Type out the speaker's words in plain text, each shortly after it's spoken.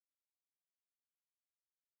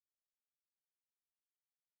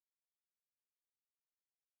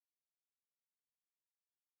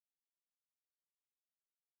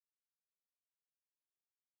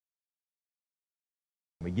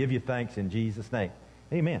We give you thanks in Jesus' name.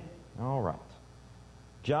 Amen. All right.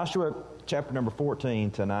 Joshua chapter number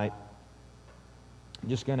 14 tonight. I'm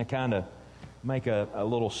just going to kind of make a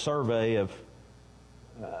little survey of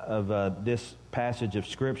this passage of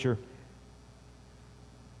Scripture.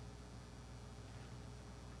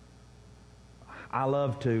 I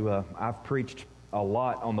love to, I've preached a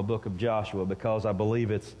lot on the book of Joshua because I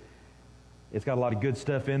believe it's got a lot of good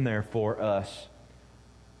stuff in there for us.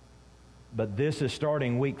 But this is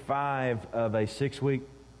starting week 5 of a 6-week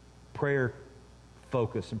prayer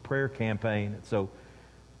focus and prayer campaign. So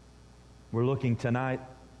we're looking tonight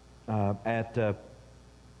at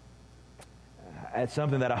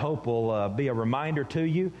something that I hope will be a reminder to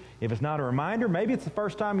you. If it's not a reminder, maybe it's the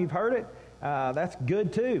first time you've heard it. That's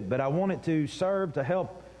good too. But I want it to serve to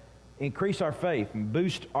help increase our faith and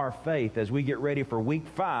boost our faith as we get ready for week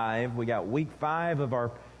 5. We got week 5 of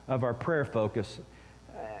our prayer focus.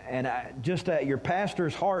 And just your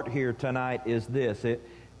pastor's heart here tonight is this.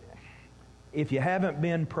 If you haven't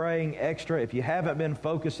been praying extra, if you haven't been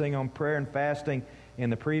focusing on prayer and fasting in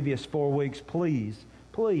the previous 4 weeks, please,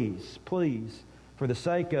 please, please, for the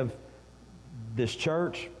sake of this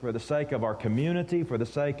church, for the sake of our community, for the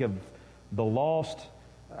sake of the lost,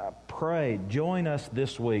 pray. Join us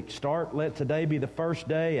this week. Let today be the first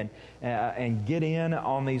day and get in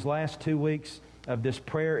on these last 2 weeks of this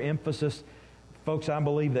prayer emphasis. Folks, I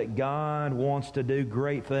believe that God wants to do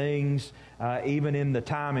great things even in the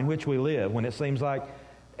time in which we live, when it seems like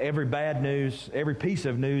every piece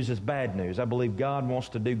of news is bad news. I believe God wants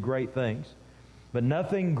to do great things. But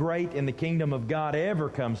nothing great in the kingdom of God ever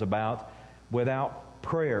comes about without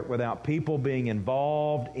prayer, without people being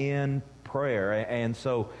involved in prayer. And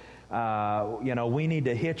so, we need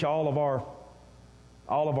to hitch all of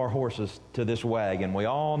our horses to this wagon. We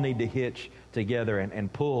all need to hitch together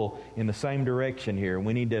and pull in the same direction here.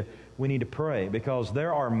 We need to pray, because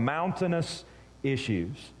there are mountainous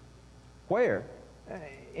issues. Where?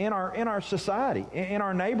 In our society, in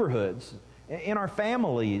our neighborhoods, in our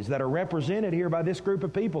families that are represented here by this group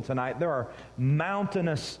of people tonight. There are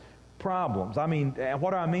mountainous problems. I mean,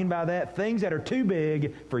 what do I mean by that? Things that are too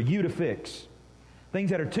big for you to fix. Things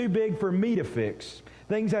that are too big for me to fix.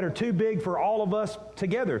 Things that are too big for all of us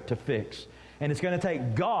together to fix. And it's going to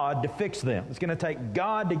take God to fix them. It's going to take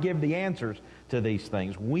God to give the answers to these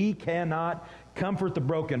things. We cannot comfort the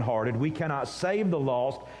brokenhearted. We cannot save the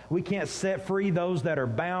lost. We can't set free those that are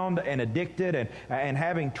bound and addicted and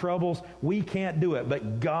having troubles. We can't do it,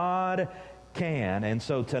 but God can. And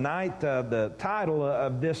so tonight, the title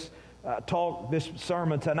of this this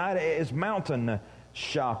sermon tonight is Mountain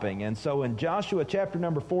Shopping. And so in Joshua chapter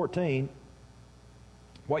number 14,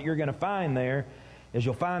 what you're going to find there is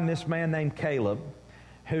you'll find this man named Caleb,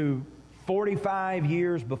 who 45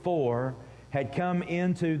 years before had come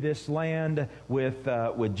into this land with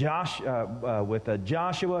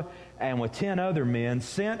Joshua and with 10 other men,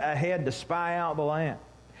 sent ahead to spy out the land.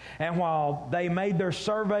 And while they made their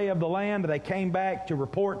survey of the land, they came back to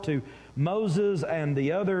report to Moses and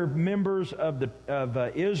the other members of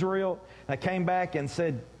Israel. They came back and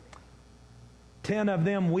said, 10 of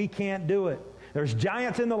them, we can't do it. There's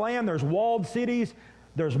giants in the land, there's walled cities,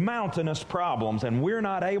 there's mountainous problems, and we're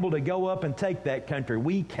not able to go up and take that country.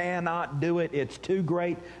 We cannot do it. It's too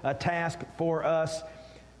great a task for us.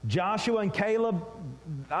 Joshua and Caleb,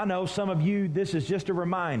 I know some of you, this is just a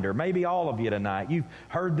reminder, maybe all of you tonight. You've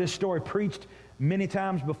heard this story preached many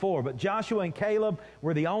times before, but Joshua and Caleb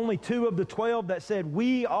were the only 2 of the 12 that said,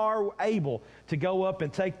 we are able to go up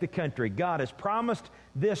and take the country. God has promised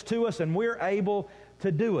this to us, and we're able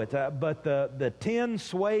to do it. But the 10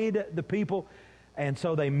 swayed the people, and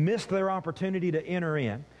so they missed their opportunity to enter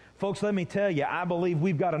in. Folks, let me tell you, I believe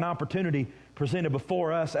we've got an opportunity presented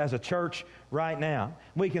before us as a church right now.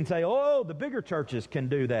 We can say, oh, the bigger churches can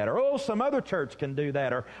do that, or oh, some other church can do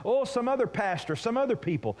that, or oh, some other pastor, some other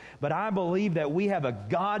people. But I believe that we have a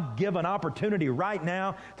God-given opportunity right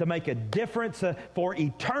now to make a difference for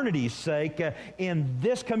eternity's sake in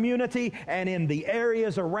this community and in the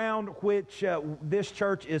areas around which this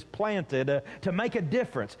church is planted, to make a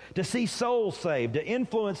difference, to see souls saved, to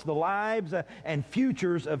influence the lives and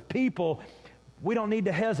futures of people. We don't need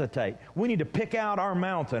to hesitate. We need to pick out our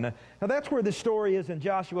mountain. Now that's where this story is in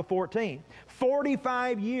Joshua 14.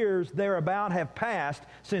 45 years thereabout have passed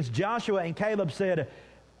since Joshua and Caleb said,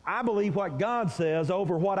 I believe what God says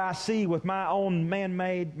over what I see with my own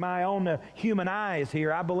man-made, my own human eyes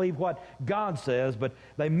here. I believe what God says, but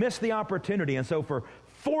they missed the opportunity. And so for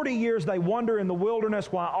 40 years they wander in the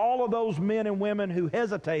wilderness while all of those men and women who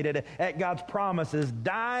hesitated at God's promises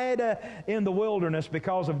died in the wilderness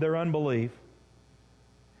because of their unbelief.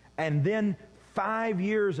 And then 5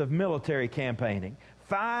 years of military campaigning,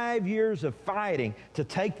 5 years of fighting to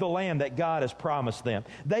take the land that God has promised them.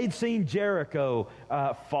 They'd seen Jericho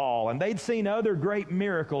fall, and they'd seen other great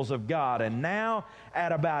miracles of God. And now,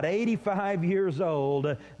 at about 85 years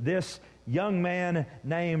old, this young man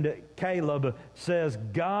named Caleb says,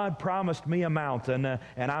 God promised me a mountain,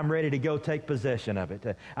 and I'm ready to go take possession of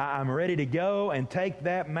it. I'm ready to go and take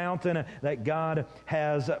that mountain that God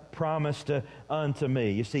has promised unto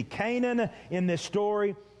me. You see, Canaan in this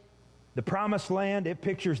story, the promised land, it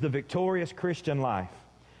pictures the victorious Christian life.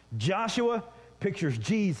 Joshua pictures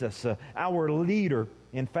Jesus, our leader.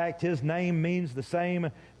 In fact, his name means the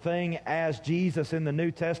same thing as Jesus in the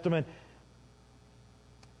New Testament.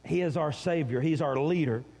 He is our Savior. He's our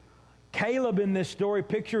leader. Caleb in this story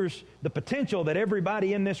pictures the potential that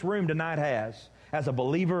everybody in this room tonight has as a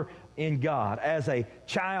believer in God, as a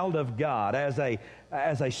child of God, as a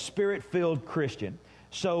Spirit-filled Christian.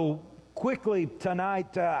 So quickly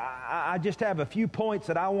tonight, I just have a few points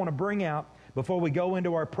that I want to bring out before we go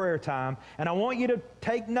into our prayer time. And I want you to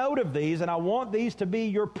take note of these, and I want these to be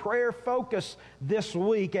your prayer focus this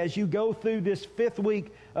week as you go through this 5th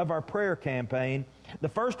week of our prayer campaign. The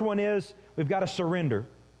first one is we've got to surrender.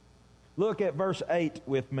 Look at verse 8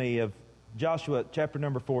 with me of Joshua chapter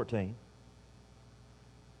number 14.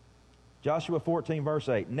 Joshua 14 verse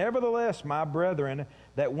 8. Nevertheless, my brethren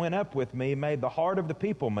that went up with me made the heart of the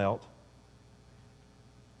people melt,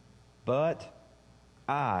 but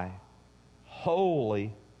I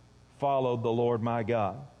wholly followed the Lord my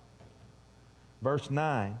God. Verse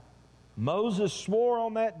 9. Moses swore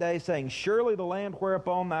on that day, saying, surely the land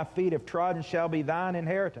whereupon thy feet have trodden shall be thine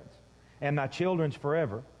inheritance, and thy children's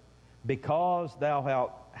forever, because thou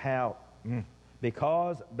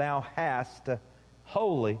hast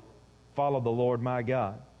wholly followed the Lord my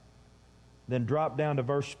God. Then drop down to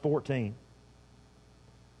verse 14.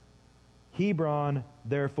 Hebron,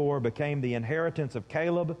 therefore, became the inheritance of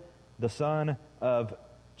Caleb, the son of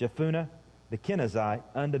Jephunneh, the Kenizzite,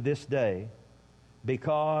 unto this day,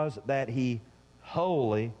 because that he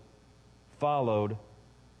wholly followed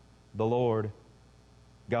the Lord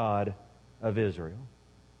God of Israel.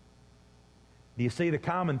 Do you see the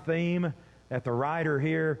common theme that the writer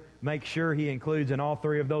here makes sure he includes in all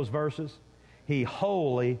 3 of those verses? He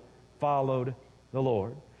wholly followed the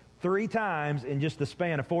Lord. 3 times in just the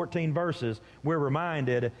span of 14 verses, we're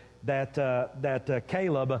reminded that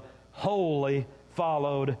Caleb wholly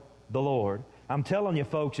followed the Lord. I'm telling you,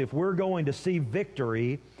 folks, if we're going to see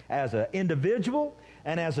victory as an individual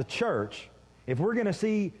and as a church, if we're going to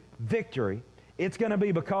see victory, it's going to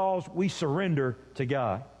be because we surrender to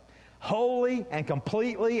God. Wholly and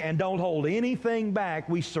completely, and don't hold anything back.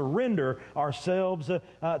 We surrender ourselves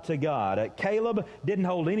to God. Caleb didn't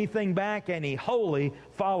hold anything back, and he wholly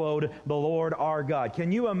followed the Lord our God.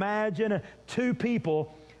 Can you imagine 2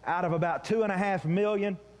 people out of about 2.5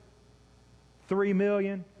 million, 3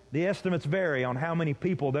 million? The estimates vary on how many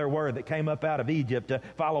people there were that came up out of Egypt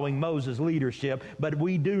following Moses' leadership, but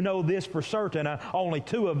we do know this for certain. Only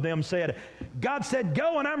 2 of them said, God said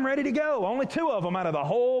go and I'm ready to go. Only 2 of them out of the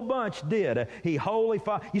whole bunch did. He wholly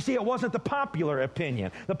followed. You see, it wasn't the popular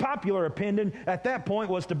opinion. The popular opinion at that point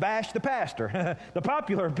was to bash the pastor. The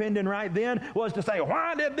popular opinion right then was to say,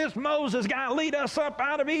 why did this Moses guy lead us up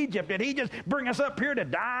out of Egypt? Did he just bring us up here to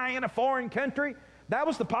die in a foreign country? That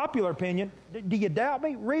was the popular opinion. Do you doubt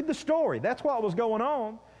me? Read the story. That's what was going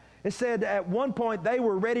on. It said at one point they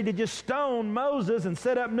were ready to just stone Moses and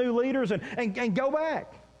set up new leaders and go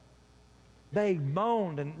back. They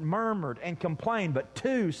moaned and murmured and complained, but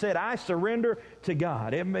 2 said, I surrender to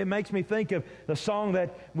God. It makes me think of the song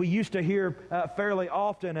that we used to hear fairly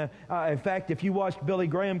often. In fact, if you watched Billy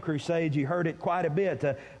Graham crusades, you heard it quite a bit.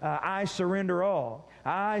 I surrender all.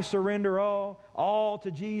 I surrender all to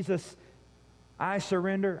Jesus. I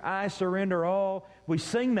surrender all. We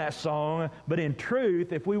sing that song, but in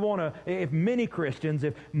truth, if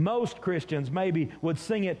most Christians maybe would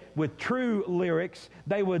sing it with true lyrics,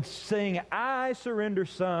 they would sing, I surrender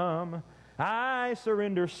some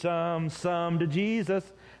to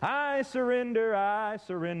Jesus. I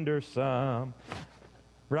surrender some.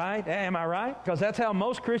 Right? Am I right? Because that's how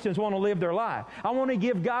most Christians want to live their life. I want to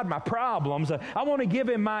give God my problems. I want to give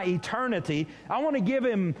Him my eternity. I want to give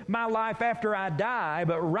Him my life after I die.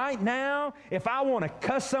 But right now, if I want to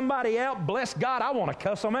cuss somebody out, bless God, I want to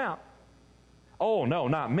cuss them out. Oh, no,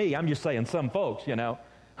 not me. I'm just saying some folks,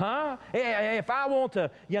 Huh? If I want to,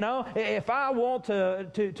 if I want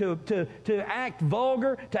to act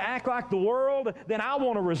vulgar, to act like the world, then I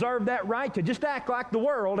want to reserve that right to just act like the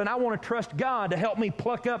world, and I want to trust God to help me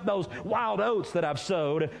pluck up those wild oats that I've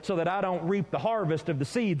sowed so that I don't reap the harvest of the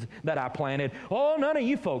seeds that I planted. Oh, none of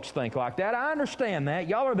you folks think like that. I understand that.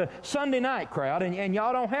 Y'all are the Sunday night crowd, and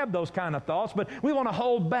y'all don't have those kind of thoughts, but we want to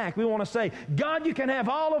hold back. We want to say, God, you can have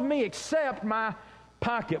all of me except my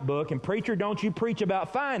pocketbook, and preacher, don't you preach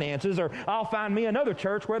about finances, or I'll find me another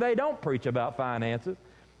church where they don't preach about finances.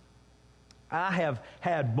 I have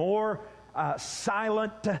had more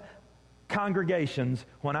silent congregations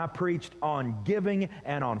when I preached on giving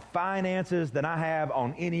and on finances than I have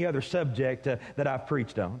on any other subject that I've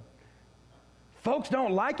preached on. Folks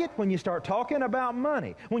don't like it when you start talking about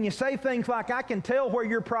money. When you say things like, I can tell where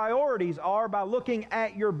your priorities are by looking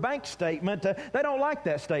at your bank statement, they don't like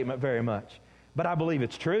that statement very much. But I believe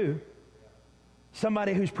it's true.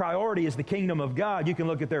 Somebody whose priority is the kingdom of God, you can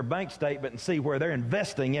look at their bank statement and see where they're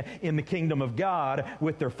investing in the kingdom of God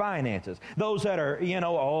with their finances. Those that are,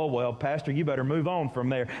 oh, well, Pastor, you better move on from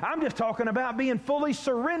there. I'm just talking about being fully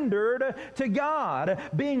surrendered to God,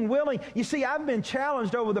 being willing. You see, I've been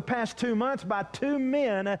challenged over the past 2 months by 2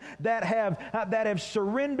 men that have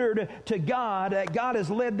surrendered to God. God has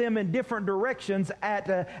led them in different directions at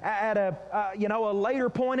a later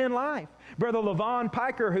point in life. Brother LaVon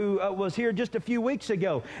Piker, who was here just a few weeks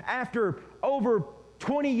ago, after over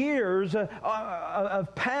 20 years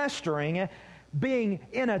of pastoring, being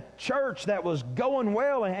in a church that was going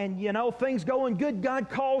well and, things going good, God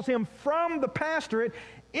calls him from the pastorate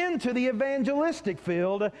into the evangelistic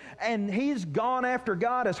field, and he's gone after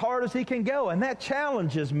God as hard as he can go, and that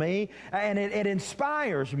challenges me, and it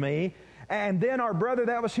inspires me. And then our brother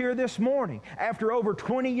that was here this morning, after over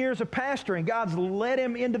 20 years of pastoring, God's led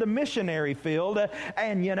him into the missionary field,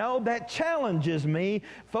 and that challenges me.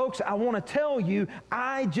 Folks, I want to tell you,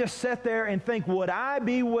 I just sit there and think, would I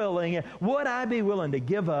be willing to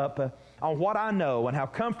give up on what I know and how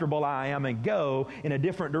comfortable I am and go in a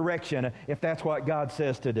different direction if that's what God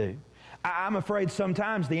says to do? I'm afraid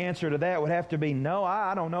sometimes the answer to that would have to be no.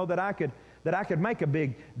 I don't know that I could make a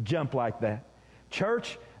big jump like that.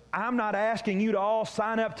 Church, I'm not asking you to all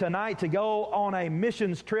sign up tonight to go on a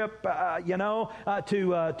missions trip, to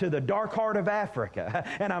the dark heart of Africa.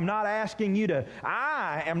 And I am not asking you to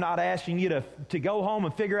go home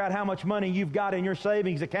and figure out how much money you've got in your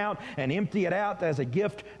savings account and empty it out as a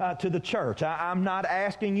gift to the church. I'm not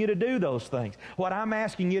asking you to do those things. What I'm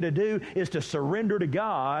asking you to do is to surrender to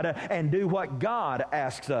God and do what God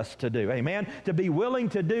asks us to do. Amen? To be willing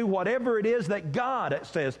to do whatever it is that God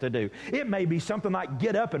says to do. It may be something like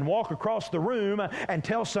get up and walk across the room and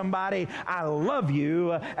tell somebody, I love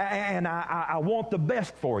you and I want the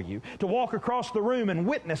best for you. To walk across the room and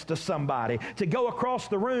witness to somebody. To go across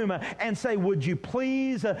the room and say, would you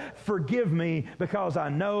please forgive me because I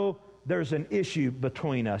know there's an issue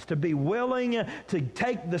between us. To be willing to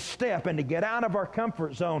take the step and to get out of our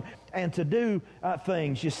comfort zone and to do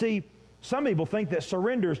things. You see, some people think that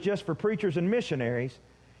surrender is just for preachers and missionaries,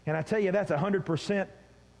 and I tell you that's 100%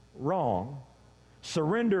 wrong.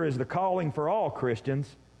 Surrender is the calling for all Christians.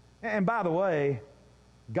 And by the way,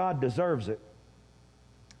 God deserves it.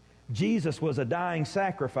 Jesus was a dying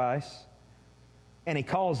sacrifice, and He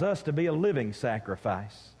calls us to be a living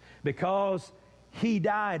sacrifice. Because He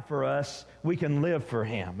died for us, we can live for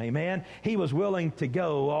Him. Amen? He was willing to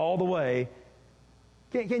go all the way.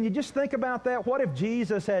 Can you just think about that? What if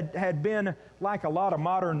Jesus had been like a lot of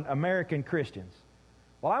modern American Christians?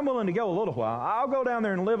 Well, I'm willing to go a little while. I'll go down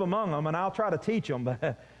there and live among them, and I'll try to teach them,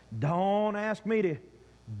 but don't ask me to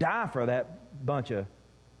die for that bunch of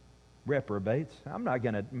reprobates. I'm not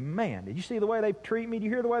going to, man, did you see the way they treat me? Did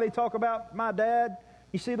you hear the way they talk about my dad?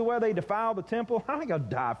 You see the way they defile the temple? I ain't going to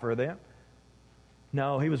die for them.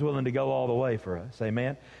 No, He was willing to go all the way for us.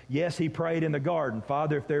 Amen? Yes, He prayed in the garden,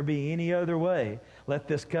 Father, if there be any other way, let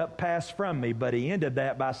this cup pass from me. But He ended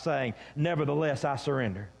that by saying, nevertheless, I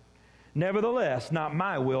surrender. Nevertheless, not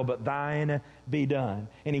my will, but thine be done.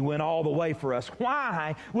 And He went all the way for us.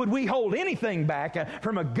 Why would we hold anything back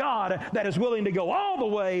from a God that is willing to go all the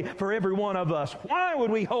way for every one of us? Why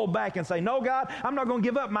would we hold back and say, no, God, I'm not going to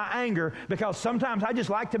give up my anger because sometimes I just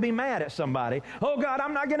like to be mad at somebody. Oh, God,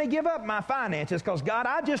 I'm not going to give up my finances because, God,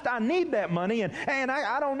 I need that money and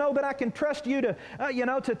I don't know that I can trust you to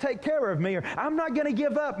take care of me. Or I'm not going to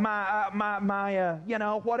give up my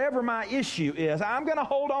whatever my issue is. I'm going to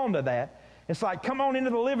hold on to that. It's like, come on into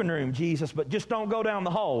the living room, Jesus, but just don't go down the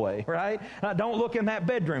hallway, right? Don't look in that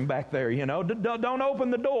bedroom back there, Don't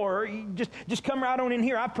open the door. Just come right on in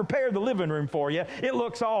here. I've prepared the living room for you. It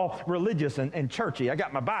looks all religious and churchy. I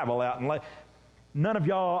got my Bible out and None of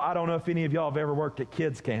y'all, I don't know if any of y'all have ever worked at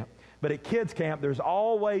kids camp. But at kids camp, there's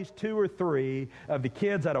always 2 or 3 of the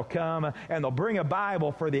kids that'll come and they'll bring a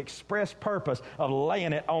Bible for the express purpose of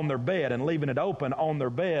laying it on their bed and leaving it open on their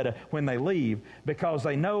bed when they leave, because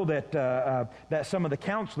they know that that some of the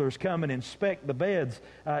counselors come and inspect the beds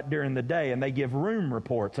during the day, and they give room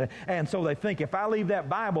reports. And so they think, if I leave that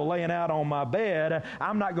Bible laying out on my bed,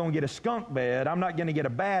 I'm not going to get a skunk bed. I'm not going to get a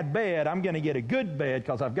bad bed. I'm going to get a good bed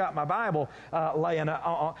because I've got my Bible laying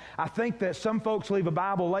on. I think that some folks leave a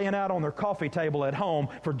Bible laying out on their coffee table at home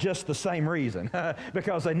for just the same reason,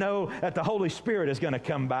 because they know that the Holy Spirit is going to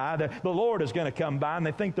come by, that the Lord is going to come by, and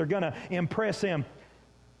they think they're going to impress Him.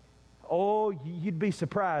 Oh, you'd be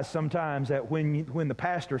surprised sometimes that when the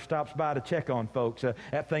pastor stops by to check on folks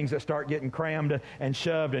at things that start getting crammed and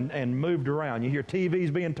shoved and moved around. You hear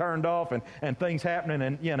TVs being turned off and things happening,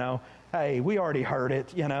 and, you know, hey, we already heard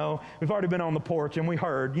it, you know. We've already been on the porch and we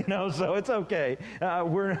heard, you know, so it's okay.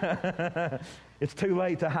 It's too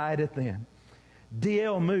late to hide it then.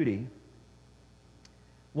 D.L. Moody,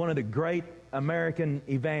 one of the great American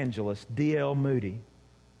evangelists, D.L. Moody. Do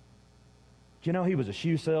you know he was a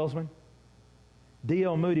shoe salesman?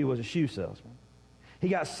 D.L. Moody was a shoe salesman. He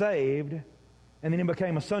got saved, and then he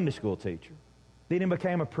became a Sunday school teacher. Then he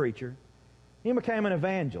became a preacher. Then he became an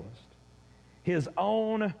evangelist. His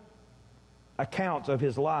own accounts of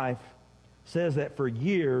his life says that for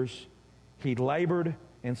years he labored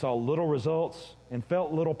and saw little results and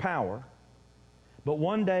felt little power. But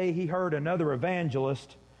one day he heard another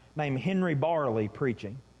evangelist named Henry Barley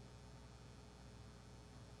preaching.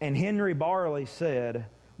 And Henry Barley said,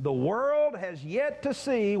 "The world has yet to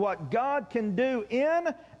see what God can do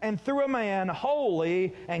in and through a man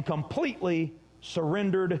wholly and completely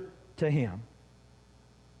surrendered to Him."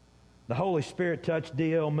 The Holy Spirit touched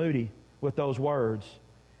D.L. Moody with those words,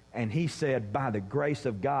 and he said, "By the grace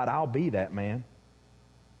of God, I'll be that man."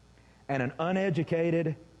 And an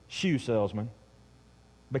uneducated shoe salesman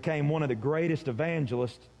became one of the greatest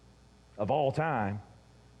evangelists of all time,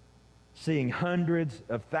 seeing hundreds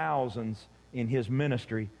of thousands in his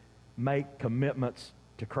ministry make commitments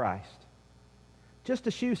to Christ. Just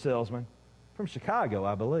a shoe salesman from Chicago,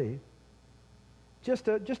 I believe. Just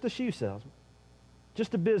a shoe salesman.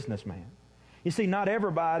 Just a businessman. You see, not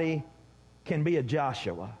everybody can be a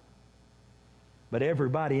Joshua, but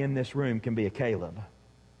everybody in this room can be a Caleb.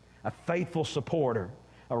 A faithful supporter,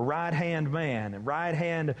 a right-hand man, a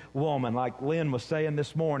right-hand woman, like Lynn was saying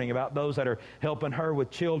this morning about those that are helping her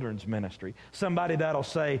with children's ministry. Somebody that'll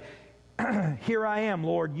say, "Here I am,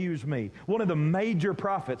 Lord, use me." One of the major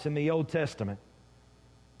prophets in the Old Testament,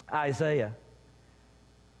 Isaiah.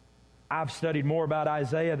 I've studied more about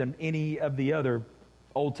Isaiah than any of the other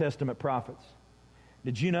Old Testament prophets.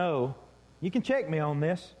 Did you know, you can check me on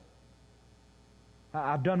this,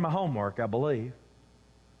 I've done my homework, I believe.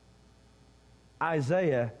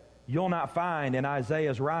 Isaiah, you'll not find in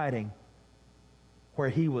Isaiah's writing where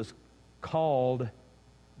he was called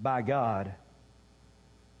by God.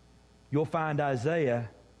 You'll find Isaiah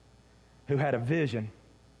who had a vision,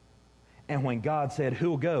 and when God said,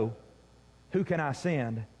 "Who'll go? Who can I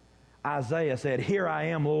send?" Isaiah said, "Here I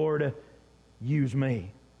am, Lord, use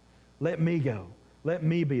me. Let me go. Let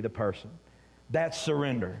me be the person." That's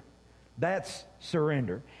surrender. That's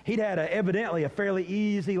surrender. He'd had evidently a fairly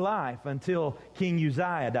easy life until King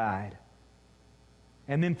Uzziah died.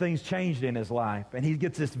 And then things changed in his life. And he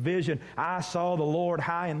gets this vision. "I saw the Lord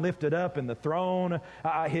high and lifted up, and the throne,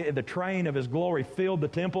 the train of His glory filled the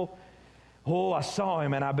temple." Oh, I saw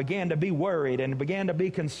Him, and I began to be worried and began to be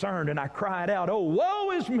concerned, and I cried out, "Oh, woe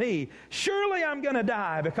is me! Surely I'm going to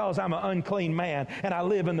die because I'm an unclean man, and I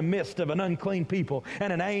live in the midst of an unclean people."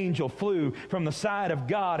 And an angel flew from the side of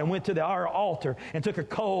God and went to our altar and took a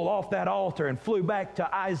coal off that altar and flew back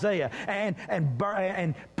to Isaiah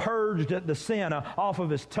and purged the sin off of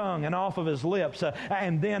his tongue and off of his lips.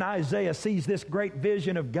 And then Isaiah sees this great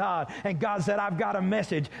vision of God, and God said, "I've got a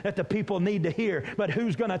message that the people need to hear, but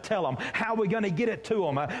who's going to tell them? How are we going to get it to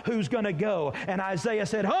them? Who's going to go?" And Isaiah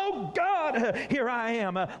said, "Oh God, here I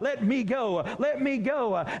am. Let me go. Let me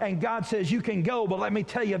go." And God says, "You can go, but let me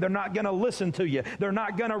tell you, they're not going to listen to you. They're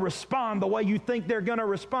not going to respond the way you think they're going to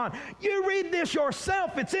respond. You read this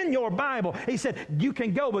yourself. It's in your Bible." He said, "You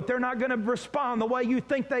can go, but they're not going to respond the way you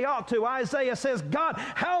think they ought to." Isaiah says, "God,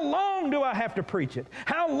 how long do I have to preach it?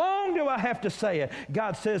 How long do I have to say it?"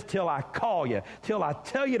 God says, "Till I call you, till I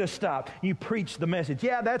tell you to stop, you preach the message."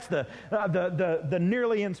 Yeah, that's the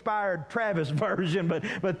nearly inspired Travis version,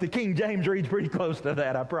 but the King James reads pretty close to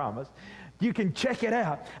that, I promise. You can check it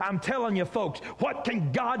out. I'm telling you, folks, what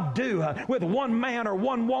can God do with one man or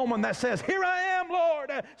one woman that says, "Here I am,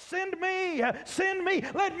 Lord. Send me. Send me.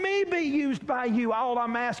 Let me be used by you. All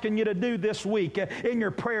I'm asking you to do this week in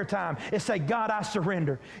your prayer time is say, God, I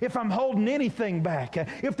surrender. If I'm holding anything back,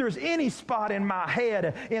 if there's any spot in my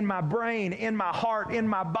head, in my brain, in my heart, in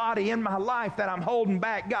my body, in my life that I'm holding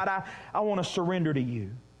back, God, I want to surrender to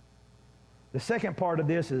you. The second part of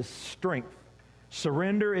this is strength.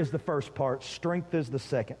 Surrender is the first part. Strength is the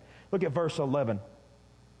second. Look at verse 11.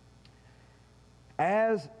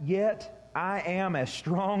 As yet I am as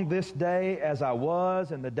strong this day as I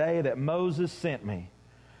was in the day that Moses sent me.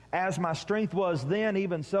 As my strength was then,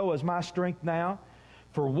 even so is my strength now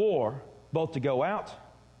for war, both to go out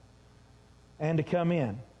and to come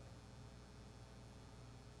in.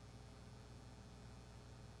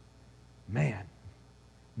 Man,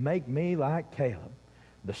 make me like Caleb.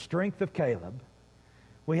 The strength of Caleb.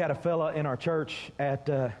 We had a fella in our church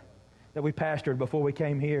that we pastored before we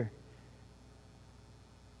came here.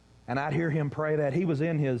 And I'd hear him pray that. He was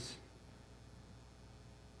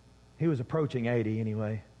approaching 80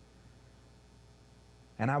 anyway.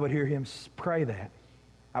 And I would hear him pray that.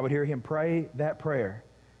 I would hear him pray that prayer.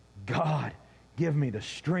 God, give me the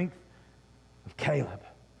strength of Caleb.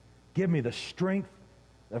 Give me the strength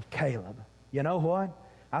of Caleb. You know what?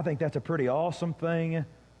 I think that's a pretty awesome thing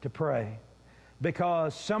to pray.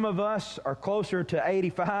 Because some of us are closer to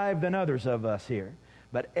 85 than others of us here.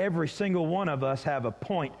 But every single one of us have a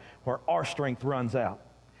point where our strength runs out.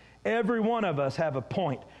 Every one of us have a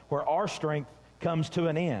point where our strength comes to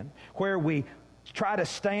an end, where we try to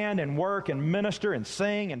stand and work and minister and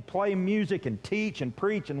sing and play music and teach and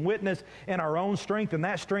preach and witness in our own strength, and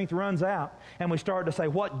that strength runs out. And we start to say,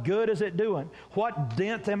 what good is it doing? What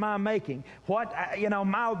dent am I making?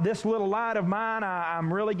 This little light of mine,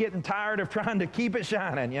 I'm really getting tired of trying to keep it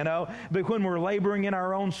shining, but when we're laboring in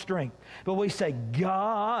our own strength. But we say,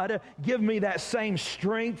 God, give me that same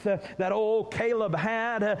strength that old Caleb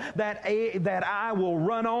had, that I will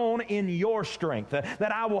run on in your strength,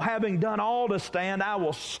 that I will, having done all to stand, I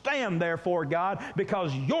will stand therefore, God,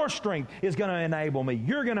 because your strength is going to enable me.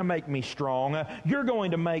 You're going to make me strong. You're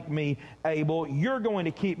going to make me able. You're going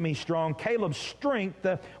to keep me strong. Caleb's strength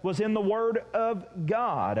was in the Word of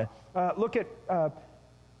God. Look at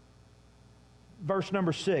verse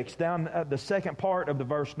number 6, down the second part of the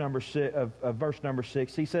verse number 6, of verse number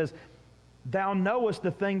 6. He says, Thou knowest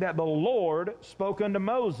the thing that the Lord spoke unto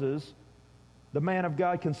Moses, the man of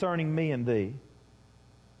God, concerning me and thee.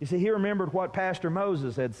 You see, he remembered what Pastor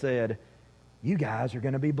Moses had said. You guys are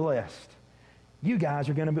going to be blessed. You guys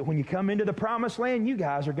are going to be, when you come into the promised land, you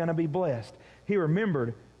guys are going to be blessed. He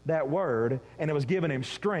remembered that word, and it was giving him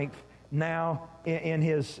strength now in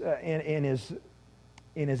his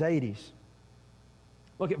 80s.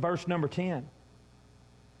 Look at verse number 10.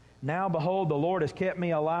 Now behold, the Lord has kept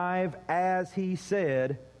me alive, as he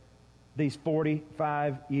said, these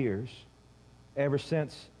 45 years, ever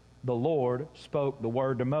since the Lord spoke the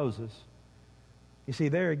word to Moses. You see,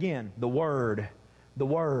 there again, the word.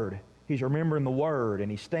 He's remembering the word,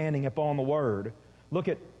 and he's standing upon the word. Look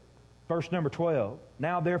at verse number 12.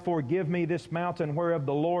 Now therefore give me this mountain whereof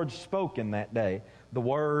the Lord spoke in that day. The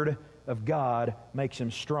word of God makes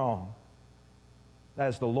him strong,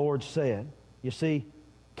 as the Lord said. You see,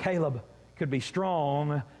 Caleb could be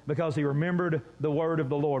strong because he remembered the word of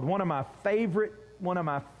the Lord. One of my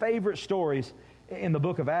favorite stories in the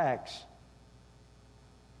book of Acts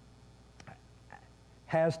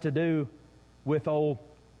has to do with old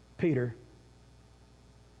Peter.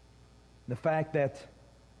 The fact that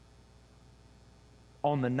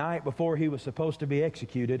on the night before he was supposed to be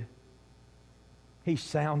executed, he's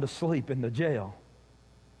sound asleep in the jail.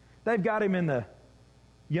 They've got him in the,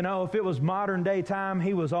 if it was modern day time,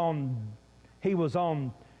 he was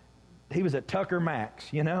at Tucker Max,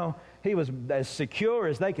 He was as secure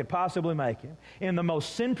as they could possibly make him. In the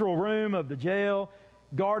most central room of the jail,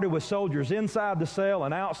 guarded with soldiers inside the cell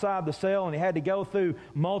and outside the cell, and he had to go through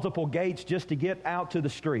multiple gates just to get out to the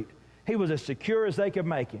street. He was as secure as they could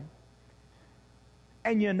make him.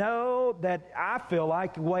 And that I feel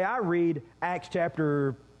like the way I read Acts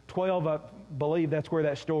chapter 12, I believe that's where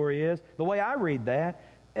that story is. The way I read that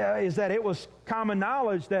is that it was common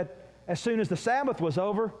knowledge that as soon as the Sabbath was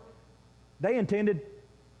over, they intended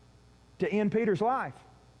to end Peter's life.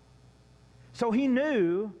 So he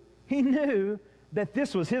knew that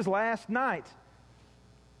this was his last night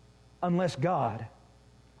unless God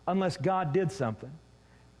did something.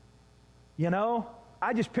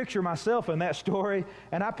 I just picture myself in that story,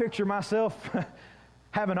 and I picture myself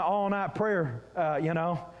having an all-night prayer,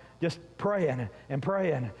 just praying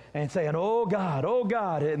and saying, oh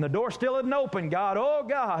God, and the door still isn't open, God, oh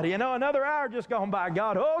God, another hour just gone by,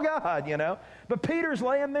 God, oh God, But Peter's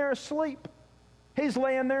laying there asleep. He's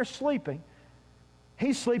laying there sleeping.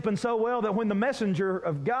 He's sleeping so well that when the messenger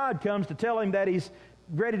of God comes to tell him that he's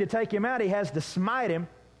ready to take him out, he has to smite him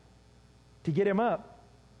to get him up.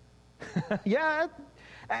 Yeah.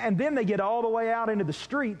 And then they get all the way out into the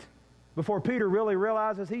street before Peter really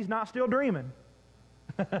realizes he's not still dreaming.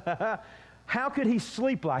 How could he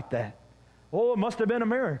sleep like that? Oh, it must have been a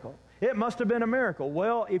miracle. It must have been a miracle.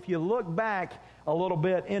 Well, if you look back a little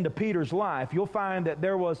bit into Peter's life, you'll find that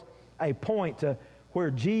there was a point where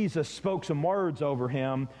Jesus spoke some words over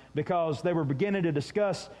him because they were beginning to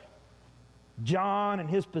discuss John and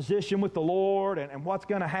his position with the Lord and what's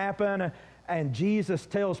going to happen. And Jesus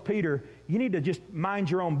tells Peter, you need to just mind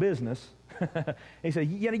your own business. He said,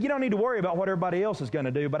 you don't need to worry about what everybody else is going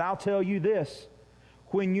to do, but I'll tell you this.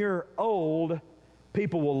 When you're old,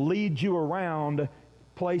 people will lead you around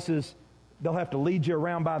places. They'll have to lead you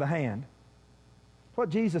around by the hand. That's what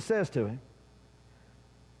Jesus says to him.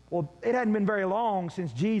 Well, it hadn't been very long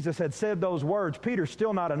since Jesus had said those words. Peter's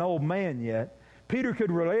still not an old man yet. Peter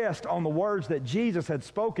could rest on the words that Jesus had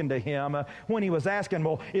spoken to him when he was asking,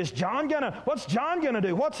 well, what's John going to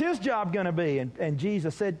do? What's his job going to be? And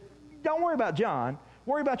Jesus said, don't worry about John.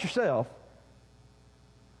 Worry about yourself.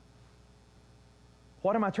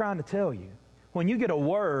 What am I trying to tell you? When you get a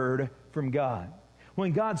word from God,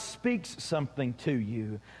 when God speaks something to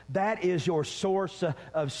you, that is your source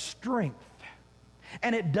of strength.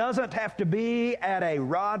 And it doesn't have to be at a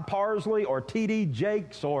Rod Parsley or T.D.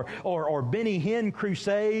 Jakes or Benny Hinn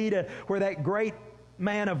crusade where that great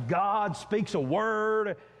man of God speaks a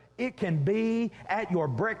word. It can be at your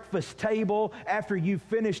breakfast table after you've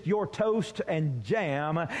finished your toast and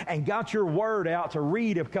jam and got your word out to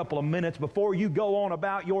read a couple of minutes before you go on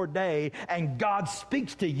about your day, and God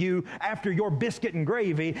speaks to you after your biscuit and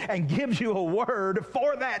gravy and gives you a word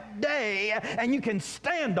for that day, and you can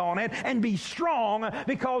stand on it and be strong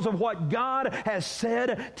because of what God has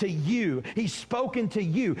said to you. He's spoken to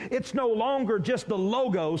you. It's no longer just the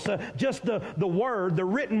logos, just the word, the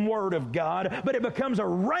written word of God, but it becomes a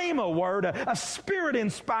rhema word, a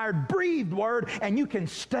Spirit-inspired, breathed word, and you can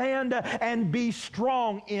stand and be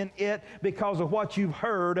strong in it because of what you've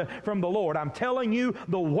heard from the Lord. I'm telling you,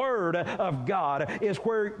 the Word of God is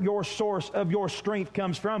where your source of your strength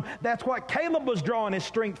comes from. That's what Caleb was drawing his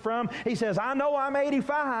strength from. He says, I know I'm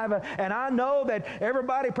 85, and I know that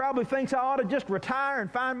everybody probably thinks I ought to just retire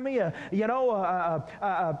and find me a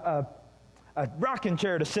rocking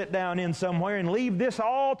chair to sit down in somewhere and leave this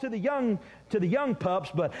all to the young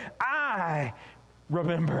pups, but I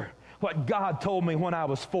remember what God told me when I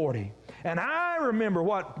was 40. And I remember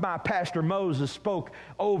what my pastor Moses spoke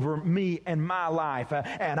over me and my life.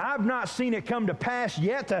 And I've not seen it come to pass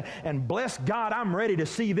yet. And bless God, I'm ready to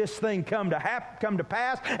see this thing come to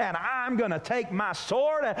pass. And I'm going to take my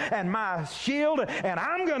sword and my shield, and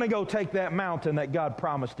I'm going to go take that mountain that God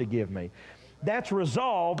promised to give me. That's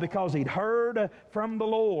resolved because he'd heard from the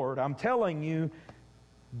Lord. I'm telling you,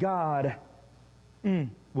 God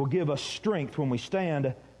will give us strength when we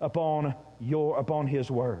stand upon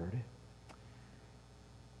His Word.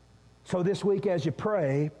 So this week as you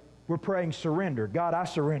pray, we're praying surrender. God, I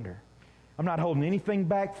surrender. I'm not holding anything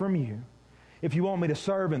back from you. If you want me to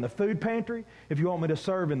serve in the food pantry, if you want me to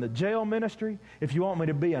serve in the jail ministry, if you want me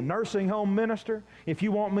to be a nursing home minister, if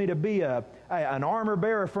you want me to be an armor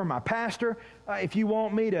bearer for my pastor, if you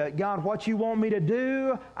want me to, God, what you want me to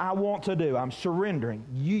do, I want to do. I'm surrendering.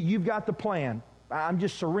 You've got the plan. I'm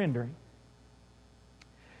just surrendering.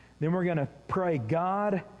 Then we're going to pray,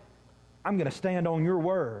 God, I'm going to stand on your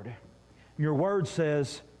word. Your word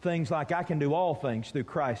says things like, I can do all things through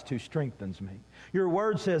Christ who strengthens me. Your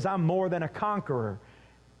word says I'm more than a conqueror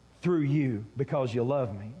through you because you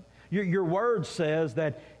love me. Your word says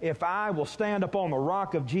that if I will stand upon the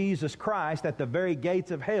rock of Jesus Christ, that the very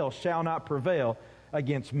gates of hell shall not prevail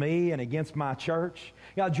against me and against my church.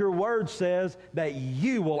 God, your word says that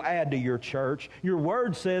you will add to your church. Your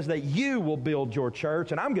word says that you will build your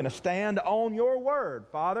church, and I'm going to stand on your word,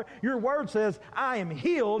 Father. Your word says I am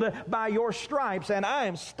healed by your stripes, and I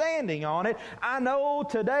am standing on it. I know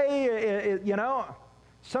today,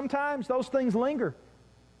 sometimes those things linger.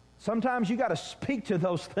 Sometimes you got to speak to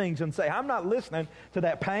those things and say, I'm not listening to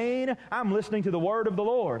that pain. I'm listening to the word of the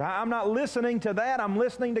Lord. I'm not listening to that. I'm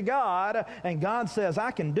listening to God. And God says,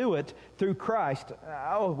 I can do it through Christ.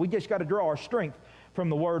 We just got to draw our strength from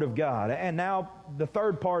the word of God. And now the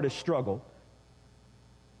third part is struggle.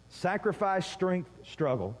 Sacrifice, strength,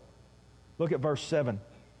 struggle. Look at verse 7.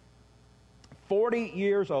 40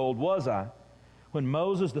 years old was I when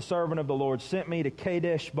Moses, the servant of the Lord, sent me to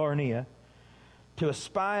Kadesh Barnea to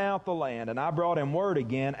espy out the land, and I brought him word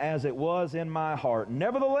again as it was in my heart.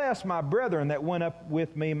 Nevertheless, my brethren that went up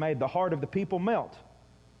with me made the heart of the people melt.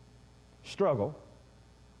 Struggle.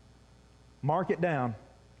 Mark it down.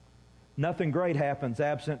 Nothing great happens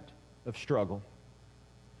absent of struggle.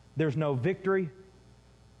 There's no victory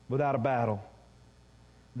without a battle.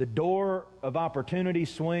 The door of opportunity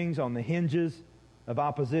swings on the hinges of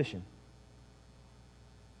opposition.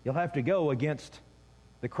 You'll have to go against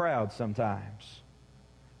the crowd sometimes.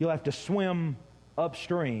 You'll have to swim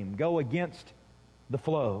upstream, go against the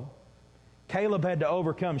flow. Caleb had to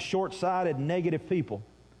overcome short-sighted, negative people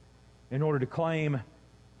in order to claim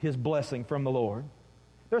his blessing from the Lord.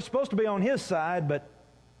 They're supposed to be on his side, but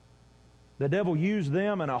the devil used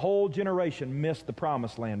them, and a whole generation missed the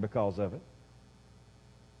promised land because of it.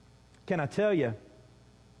 Can I tell you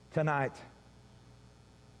tonight,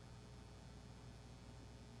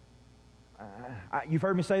 you've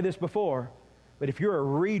heard me say this before, but if you're a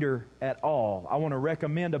reader at all, I want to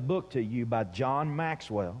recommend a book to you by John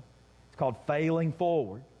Maxwell. It's called Failing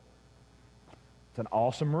Forward. It's an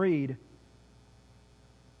awesome read.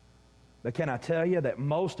 But can I tell you that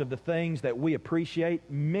most of the things that we appreciate,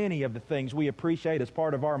 many of the things we appreciate as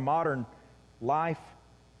part of our modern life,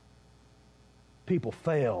 people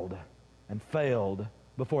failed and failed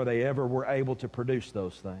before they ever were able to produce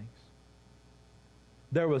those things.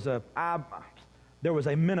 There was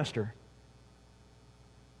a minister.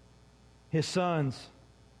 His sons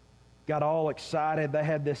got all excited. They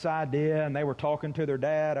had this idea, and they were talking to their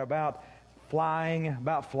dad about flying,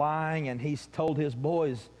 and he's told his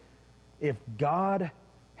boys, if God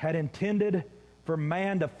had intended for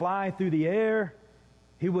man to fly through the air,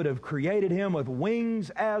 he would have created him with wings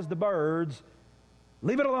as the birds.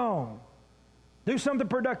 Leave it alone. Do something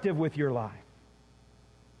productive with your life.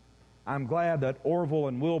 I'm glad that Orville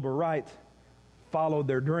and Wilbur Wright followed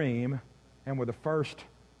their dream and were the first,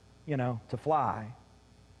 to fly.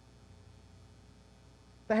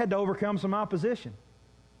 They had to overcome some opposition.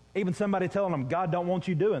 Even somebody telling them, God don't want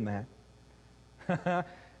you doing that.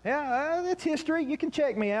 Yeah, it's history. You can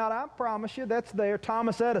check me out. I promise you that's there.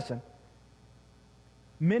 Thomas Edison.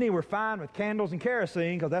 Many were fine with candles and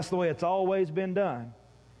kerosene because that's the way it's always been done.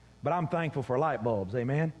 But I'm thankful for light bulbs,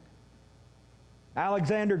 amen?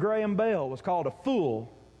 Alexander Graham Bell was called a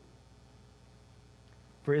fool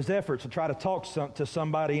for his efforts to try to talk to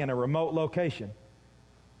somebody in a remote location.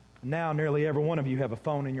 Now nearly every one of you have a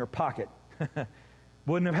phone in your pocket.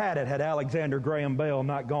 Wouldn't have had it had Alexander Graham Bell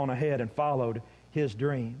not gone ahead and followed his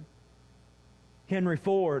dream. Henry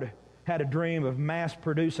Ford had a dream of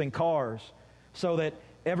mass-producing cars so that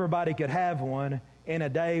everybody could have one in a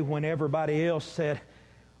day when everybody else said,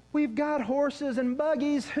 we've got horses and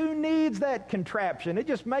buggies. Who needs that contraption? It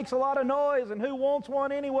just makes a lot of noise, and who wants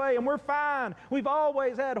one anyway? And we're fine. We've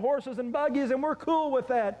always had horses and buggies, and we're cool with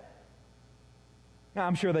that. Now,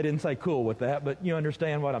 I'm sure they didn't say cool with that, but you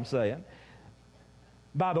understand what I'm saying.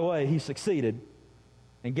 By the way, he succeeded.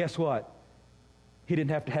 And guess what? He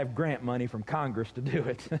didn't have to have grant money from Congress to do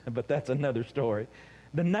it, but that's another story.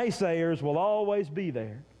 The naysayers will always be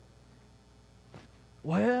there.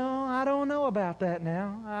 Well, I don't know about that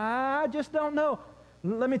now. I just don't know.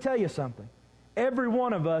 Let me tell you something. Every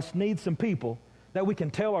one of us needs some people that we can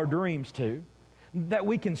tell our dreams to, that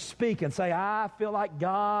we can speak and say, I feel like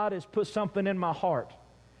God has put something in my heart.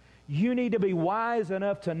 You need to be wise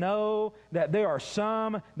enough to know that there are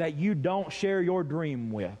some that you don't share your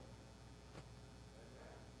dream with.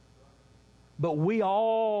 But we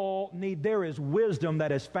all need, there is wisdom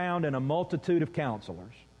that is found in a multitude of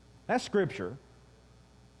counselors. That's Scripture.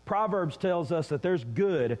 Proverbs tells us that there's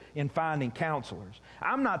good in finding counselors.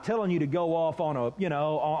 I'm not telling you to go off on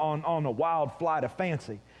a wild flight of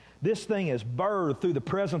fancy. This thing is birthed through the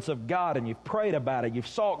presence of God, and you've prayed about it, you've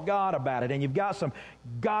sought God about it, and you've got some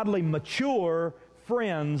godly, mature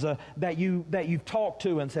friends that you've talked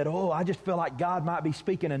to and said, oh, I just feel like God might be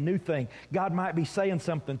speaking a new thing. God might be saying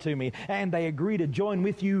something to me. And they agree to join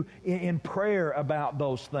with you in prayer about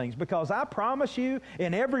those things. Because I promise you,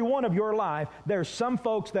 in every one of your life, there's some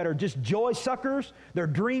folks that are just joy suckers. They're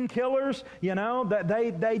dream killers,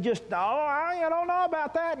 that they just, I don't know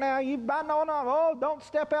about that now. Don't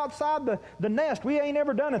step outside the nest. We ain't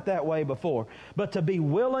ever done it that way before. But to be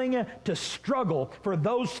willing to struggle for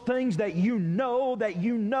those things that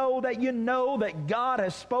that God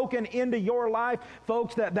has spoken into your life,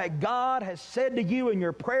 folks, that God has said to you in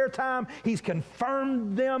your prayer time. He's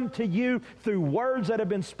confirmed them to you through words that have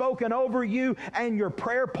been spoken over you and your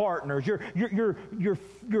prayer partners, your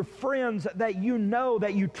friends that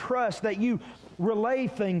that you trust, that you relay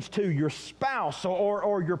things to, your spouse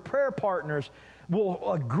or your prayer partners.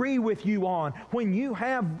 will agree with you on. When you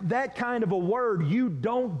have that kind of a word, you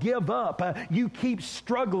don't give up. You keep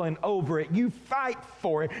struggling over it. You fight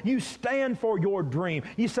for it. You stand for your dream.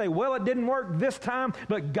 You say, well, it didn't work this time,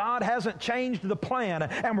 but God hasn't changed the plan,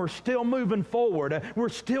 and we're still moving forward. We're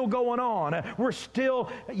still going on. We're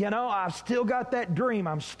still, I've still got that dream.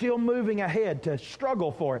 I'm still moving ahead to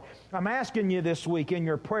struggle for it. I'm asking you this week in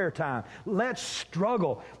your prayer time, let's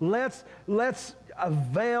struggle. Let's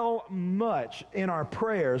avail much in our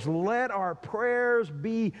prayers. Let our prayers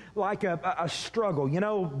be like a struggle.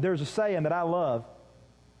 There's a saying that I love.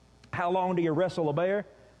 How long do you wrestle a bear?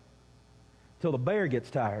 Till the bear gets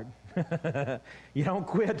tired. You don't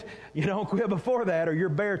quit before that, or you're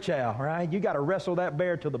bear chow, right? You got to wrestle that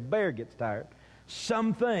bear till the bear gets tired.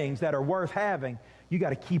 Some things that are worth having, you got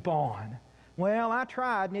to keep on. Well, I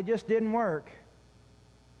tried and it just didn't work.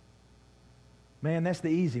 Man, that's the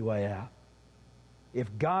easy way out. If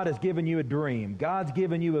God has given you a dream, God's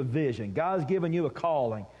given you a vision, God's given you a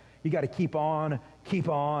calling, you got to keep on,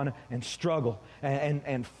 and struggle,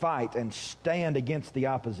 and fight, and stand against the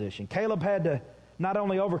opposition. Caleb had to not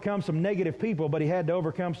only overcome some negative people, but he had to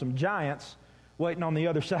overcome some giants waiting on the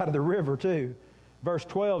other side of the river too. Verse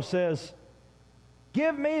 12 says,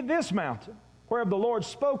 "Give me this mountain, whereof the Lord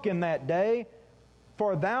spoke in that day,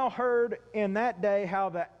 for thou heard in that day how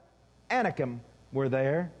the Anakim were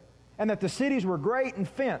there, and that the cities were great and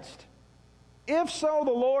fenced. If so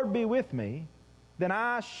the Lord be with me, then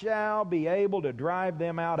I shall be able to drive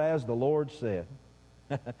them out as the Lord said."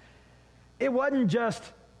 It wasn't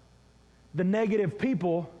just the negative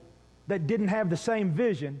people that didn't have the same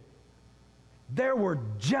vision. There were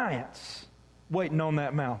giants waiting on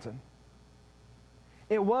that mountain.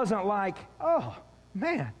 It wasn't like, oh,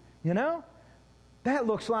 man, that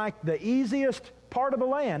looks like the easiest part of the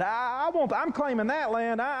land. I'm claiming that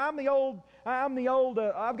land. I've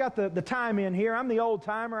got the time in here. I'm the old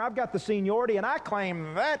timer. I've got the seniority, and I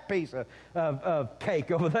claim that piece of cake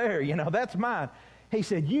over there. That's mine. He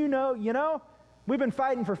said, we've been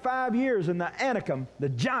fighting for 5 years, and the Anakim, the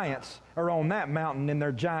giants, are on that mountain in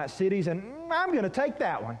their giant cities, and I'm going to take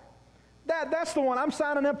that one. That's the one. I'm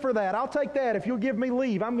signing up for that. I'll take that. If you'll give me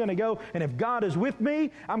leave, I'm going to go, and if God is with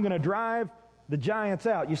me, I'm going to drive the giants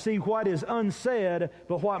out. You see, what is unsaid,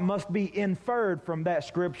 but what must be inferred from that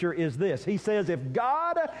scripture is this. He says, if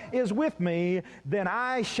God is with me, then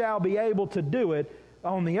I shall be able to do it.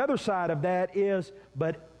 On the other side of that is,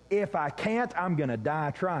 but if I can't, I'm going to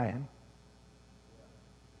die trying.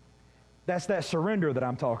 That's that surrender that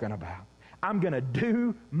I'm talking about. I'm going to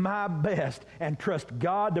do my best and trust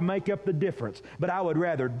God to make up the difference. But I would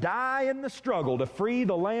rather die in the struggle to free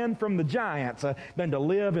the land from the giants than to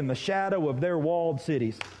live in the shadow of their walled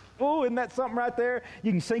cities. Oh, isn't that something right there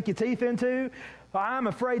you can sink your teeth into? I'm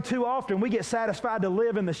afraid too often we get satisfied to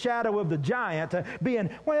live in the shadow of the giant, being,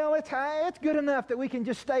 well, it's good enough that we can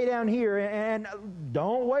just stay down here and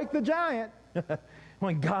don't wake the giant.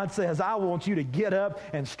 When God says, I want you to get up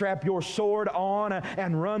and strap your sword on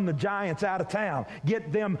and run the giants out of town.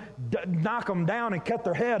 Get them, knock them down and cut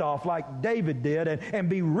their head off like David did, and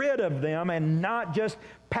be rid of them and not just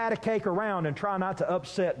pat a cake around and try not to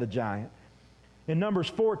upset the giant. In Numbers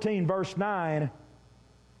 14, verse 9,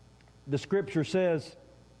 the scripture says,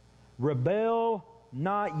 "Rebel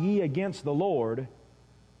not ye against the Lord,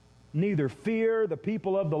 neither fear the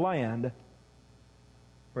people of the land,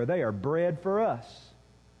 for they are bread for us."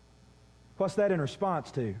 What's that in response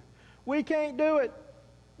to? We can't do it.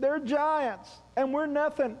 They're giants, and we're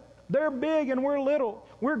nothing. They're big, and we're little.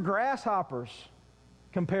 We're grasshoppers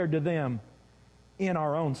compared to them in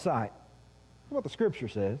our own sight. That's what the scripture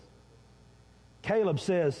says. Caleb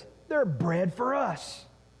says, they're bread for us.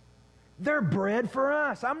 They're bread for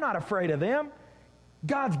us. I'm not afraid of them.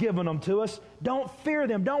 God's given them to us. Don't fear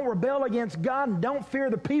them. Don't rebel against God, and don't fear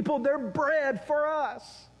the people. They're bread for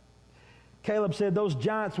us. Caleb said, those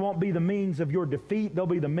giants won't be the means of your defeat. They'll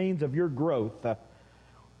be the means of your growth.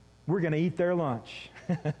 We're going to eat their lunch.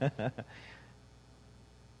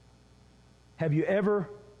 Have you ever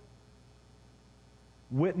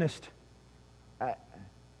witnessed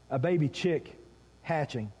a baby chick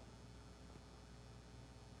hatching?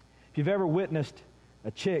 If you've ever witnessed a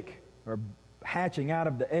chick or hatching out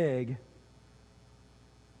of the egg,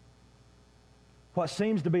 what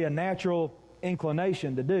seems to be a natural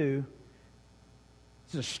inclination to do,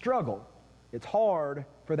 it's a struggle. It's hard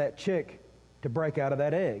for that chick to break out of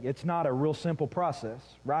that egg. It's not a real simple process,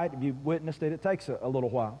 right? If you've witnessed it, it takes a little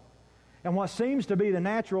while. And what seems to be the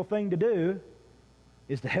natural thing to do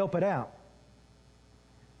is to help it out.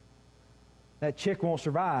 That chick won't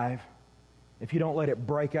survive if you don't let it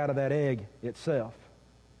break out of that egg itself.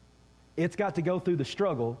 It's got to go through the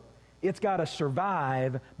struggle, It's got to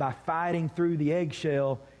survive by fighting through the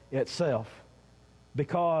eggshell itself.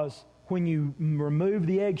 Because when you remove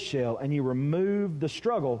the eggshell and you remove the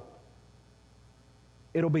struggle,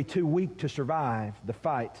 it'll be too weak to survive the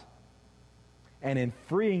fight. And in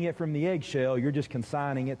freeing it from the eggshell, you're just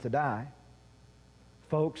consigning it to die.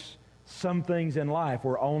 Folks, some things in life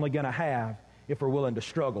we're only going to have if we're willing to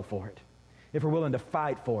struggle for it, if we're willing to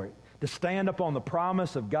fight for it, to stand up on the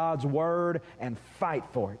promise of God's Word and fight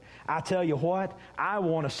for it. I tell you what, I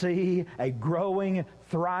want to see a growing,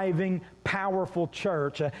 thriving, powerful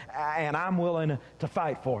church, and I'm willing to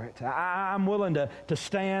fight for it. I'm willing to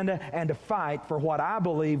stand and to fight for what I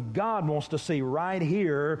believe God wants to see right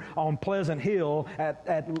here on Pleasant Hill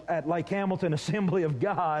at Lake Hamilton Assembly of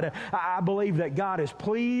God. I believe that God is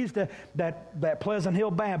pleased that Pleasant Hill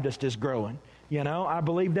Baptist is growing. You know, I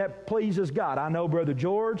believe that pleases God. I know Brother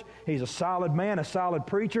George, he's a solid man, a solid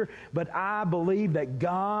preacher, but I believe that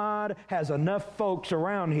God has enough folks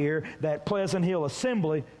around here that Pleasant Hill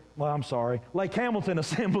Assembly, Lake Hamilton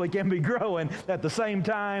Assembly can be growing at the same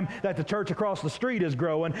time that the church across the street is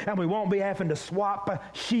growing, and we won't be having to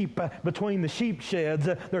swap sheep between the sheep sheds.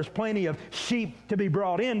 There's plenty of sheep to be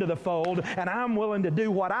brought into the fold, and I'm willing to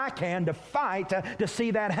do what I can to fight to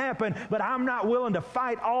see that happen, but I'm not willing to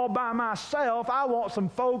fight all by myself. I want some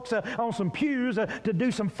folks on some pews to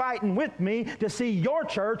do some fighting with me to see your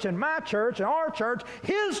church and my church and our church,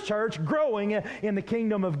 His church, growing in the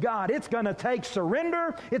kingdom of God. It's going to take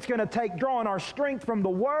surrender. It's going to take drawing our strength from the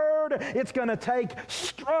Word. It's going to take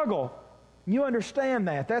struggle. You understand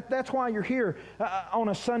that. That's why you're here on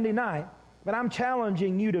a Sunday night. But I'm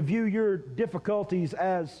challenging you to view your difficulties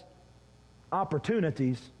as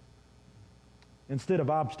opportunities instead of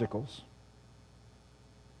obstacles.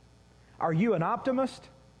 Are you an optimist?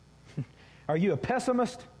 Are you a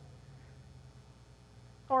pessimist?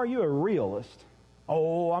 Or are you a realist?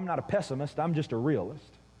 Oh, I'm not a pessimist. I'm just a realist.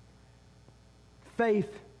 Faith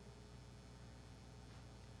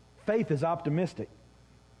is optimistic.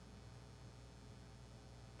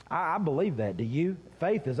 I believe that. Do you?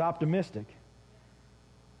 Faith is optimistic.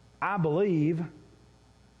 I believe,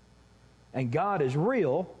 and God is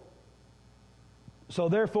real, so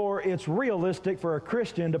therefore it's realistic for a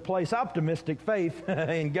Christian to place optimistic faith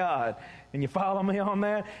in God. And you follow me on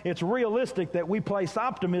that? It's realistic that we place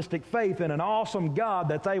optimistic faith in an awesome God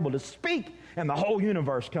that's able to speak and the whole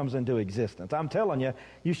universe comes into existence. I'm telling you,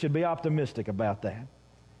 you should be optimistic about that.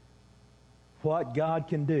 What God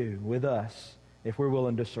can do with us if we're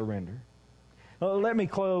willing to surrender. Let me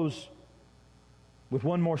close with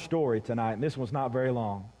one more story tonight, and this one's not very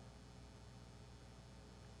long.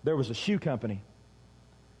 There was a shoe company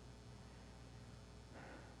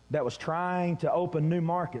that was trying to open new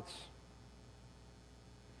markets.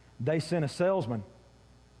 They sent a salesman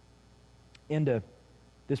into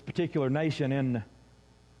this particular nation in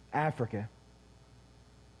Africa.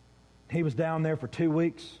 He was down there for 2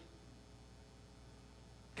 weeks.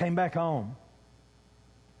 Came back home.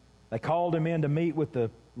 They called him in to meet with the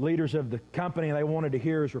leaders of the company, and they wanted to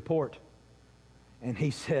hear his report. And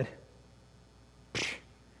he said,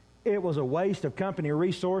 it was a waste of company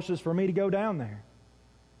resources for me to go down there.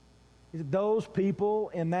 He said, those people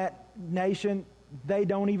in that nation, they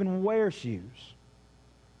don't even wear shoes.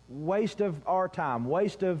 Waste of our time,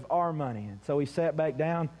 waste of our money. And so he sat back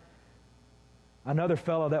down. Another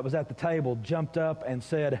fellow that was at the table jumped up and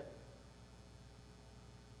said,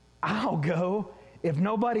 I'll go. If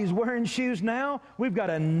nobody's wearing shoes now, we've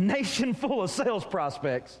got a nation full of sales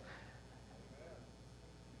prospects.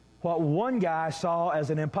 What one guy saw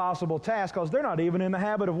as an impossible task, because they're not even in the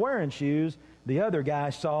habit of wearing shoes, the other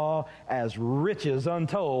guy saw as riches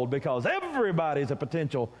untold, because everybody's a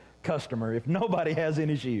potential customer if nobody has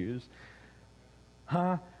any shoes.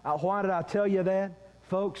 Why did I tell you that?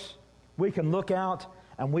 Folks, we can look out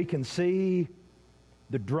and we can see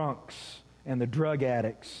the drunks and the drug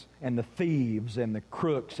addicts and the thieves and the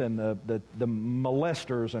crooks and the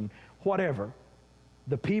molesters and whatever,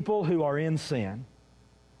 the people who are in sin.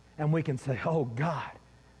 And we can say, oh God,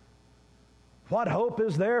 what hope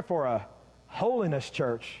is there for a holiness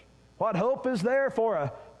church? What hope is there for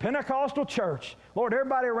a Pentecostal church? Lord,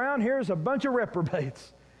 everybody around here is a bunch of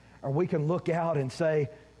reprobates. Or we can look out and say,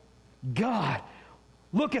 God,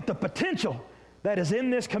 look at the potential that is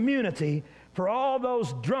in this community for all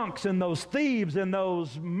those drunks and those thieves and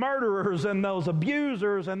those murderers and those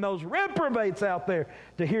abusers and those reprobates out there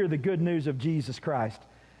to hear the good news of Jesus Christ.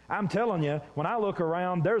 I'm telling you, when I look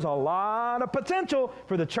around, there's a lot of potential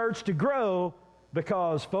for the church to grow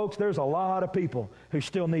because, folks, there's a lot of people who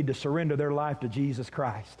still need to surrender their life to Jesus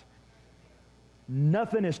Christ.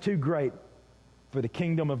 Nothing is too great for the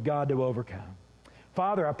kingdom of God to overcome.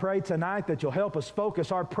 Father, I pray tonight that you'll help us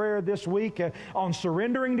focus our prayer this week on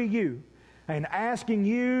surrendering to you and asking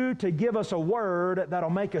you to give us a word that'll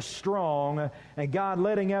make us strong. And God,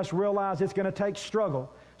 letting us realize it's going to take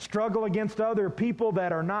struggle. Struggle against other people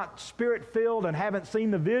that are not Spirit-filled and haven't seen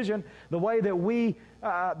the vision the way that we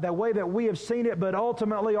have seen it. But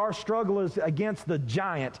ultimately, our struggle is against the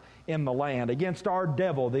giant in the land, against our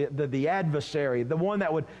devil, the adversary, the one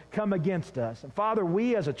that would come against us. And Father,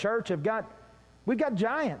 we as a church we've got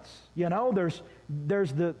giants. You know,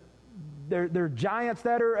 there are giants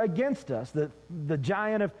that are against us. The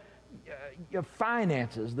giant of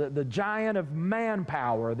finances, the giant of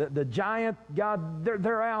manpower, the giant, God,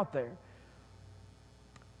 they're out there.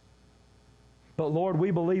 But Lord,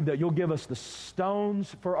 we believe that you'll give us the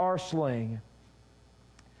stones for our sling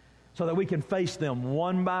so that we can face them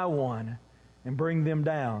one by one and bring them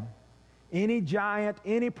down. Any giant,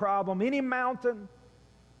 any problem, any mountain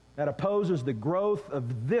that opposes the growth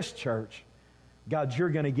of this church, God, you're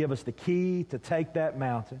going to give us the key to take that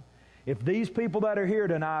mountain. If these people that are here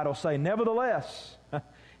tonight will say, nevertheless,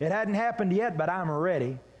 it hadn't happened yet, but I'm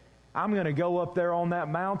ready. I'm going to go up there on that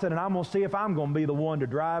mountain, and I'm going to see if I'm going to be the one to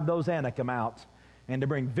drive those Anakim out and to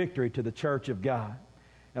bring victory to the church of God.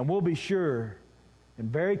 And we'll be sure and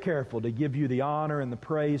very careful to give you the honor and the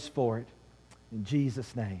praise for it. In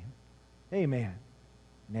Jesus' name, amen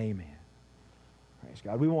and amen. Praise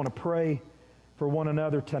God. We want to pray for one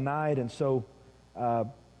another tonight, and so I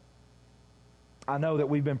know that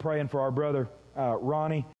we've been praying for our brother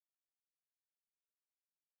Ronnie.